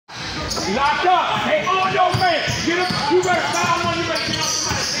Lock up. Hey, on your man. Get him. You better foul one. You better get on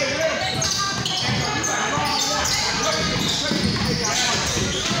somebody. Stay with him.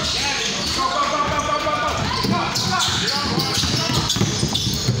 Go.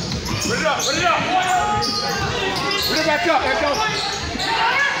 Put it up. Put it back up. Let's go.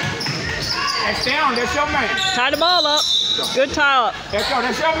 And stay on. That's your man. Tie the ball up. Good tie up. Echo,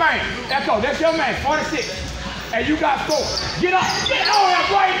 that's your man. Echo, that's your man. 46. And you got 4. Get up. Get on there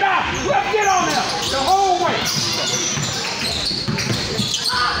right now. Let's get on there. The whole way.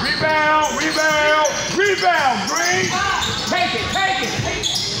 Rebound. Green. Take it.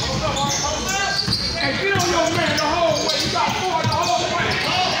 And get on your man the whole way. You got 4 the whole way.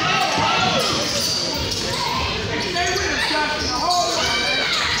 And stay with him, Justin, the whole way.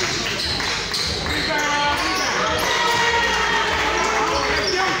 Rebound.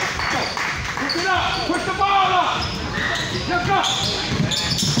 Pick it up. Push the ball up. Let's go.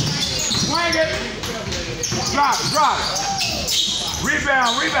 Swing it. Drop it.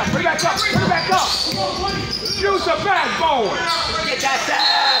 Rebound. Put it back up. Use the backboard. Get that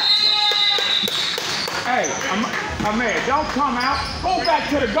side. Hey, man, don't come out. Go back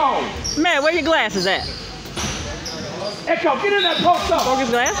to the goal. Man, where your glasses at? Echo, get in that post up. Broke his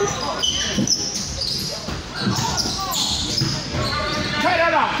glasses? Cut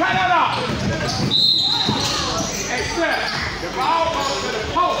that off. Hey, Seth, the ball goes to the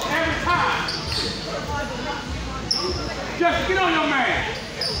post every time. Just get on your man.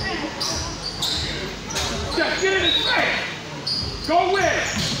 Just get in his face. Go with it.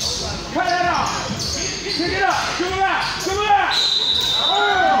 Cut that off. Pick it up. Come it out. Oh.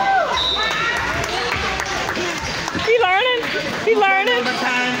 He learning.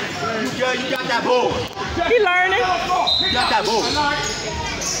 You got that ball. He learning. You got that ball.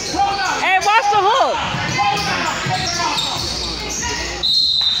 Hey, watch the hook.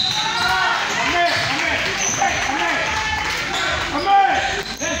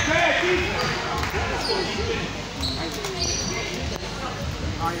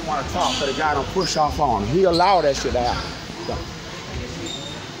 I don't even want to talk so the guy don't push off on him. He allowed that shit to happen.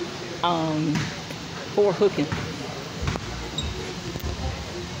 4 hooking.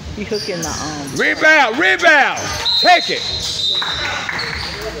 He hooking the Rebound. Take it.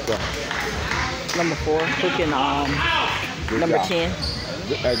 number 4, hooking number 10.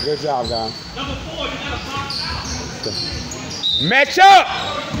 Good job, guys. Match up.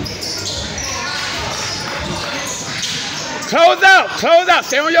 Close out.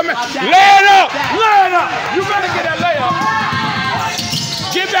 Stay on your man. Lay it up. You better get that layup.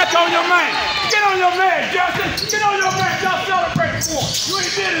 Get back on your man. Get on your man, Justin. Get on your man. Just celebrate for. You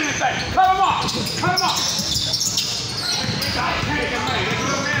ain't did anything. Cut him off. Stop taking man. This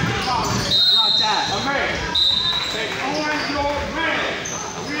little man is calling it. Like that. A man. They on your man.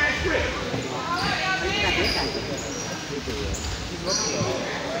 We ain't quit.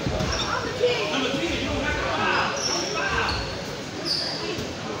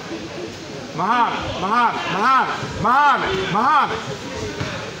 Muhammad.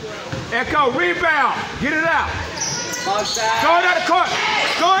 Echo, rebound. Get it out. Throw it out the court.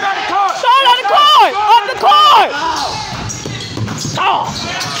 Off the court. Oh.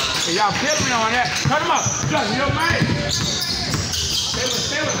 Hey, y'all kidding me on that. Cut him up. Justin, your man. Stay with.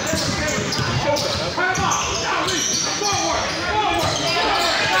 Cut him up. Forward.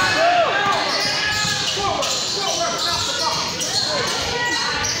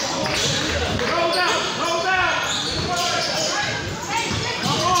 Roll down.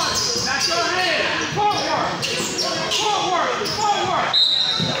 Come on. That's your hand. Forward.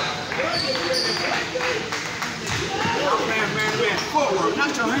 Man. Forward.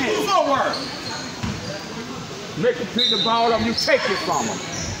 Not your hand. Forward. Make him pick the ball up. You take it from him.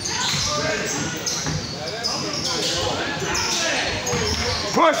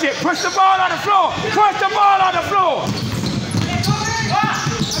 Push it. Push the ball on the floor.